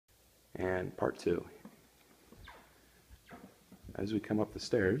and part two. As we come up the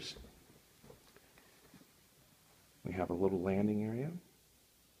stairs, we have a little landing area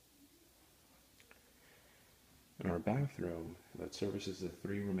and our bathroom that services the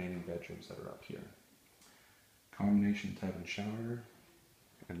 3 remaining bedrooms that are up here. Combination tub and shower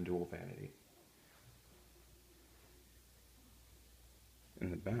and dual vanity. In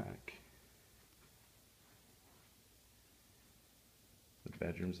the back, the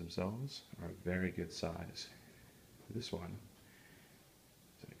bedrooms themselves are a very good size. This one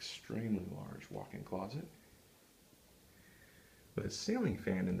is an extremely large walk-in closet with a ceiling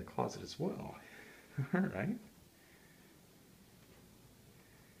fan in the closet as well. Alright.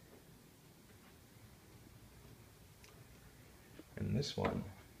 And this one,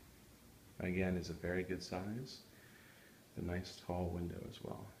 again, is a very good size. A nice tall window as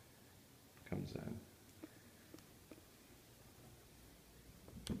well comes in.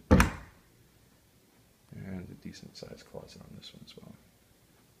 And a decent sized closet on this one as well.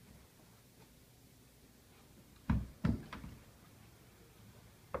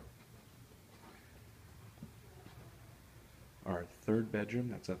 Our third bedroom,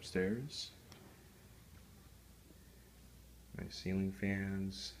 that's upstairs. Nice ceiling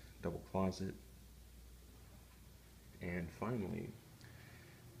fans, double closet. And finally,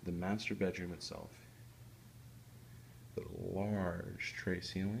 the master bedroom itself. The large tray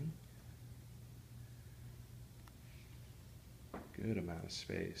ceiling. Good amount of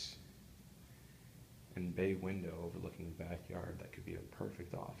space. And bay window overlooking the backyard that could be a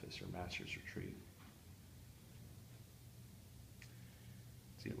perfect office or master's retreat.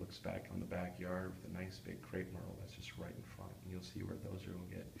 See, it looks back on the backyard with a nice big crepe myrtle that's just right in front. And you'll see where those are going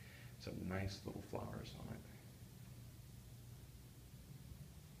to get some nice little flowers on it.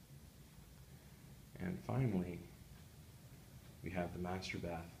 And finally, we have the master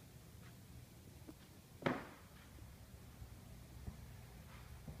bath.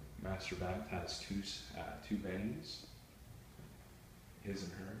 Master bath has two vanities, his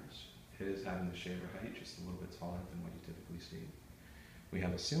and hers. His having the shaver height, just a little bit taller than what you typically see. We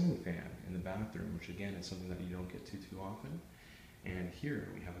have a ceiling fan in the bathroom, which again is something that you don't get too often. And here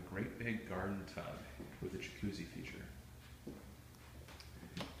we have a great big garden tub with a jacuzzi feature.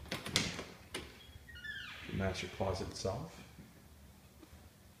 The master closet itself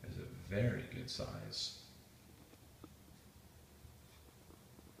is a very good size.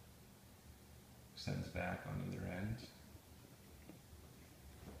 Extends back on either end.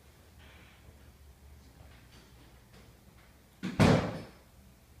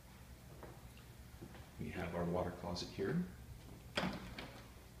 We have our water closet here.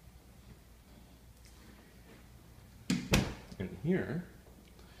 And here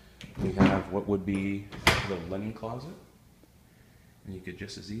we have what would be the linen closet. And you could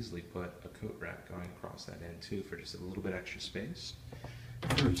just as easily put a coat rack going across that end too for just a little bit extra space.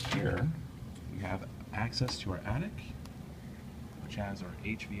 First here, we have access to our attic, which has our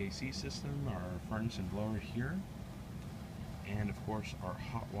HVAC system, our furnace and blower here, and of course our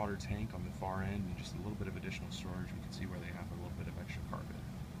hot water tank on the far end, and just a little bit of additional storage. We can see where they have a little bit of extra carpet.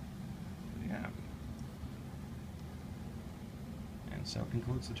 Yeah. And so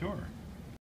concludes the tour.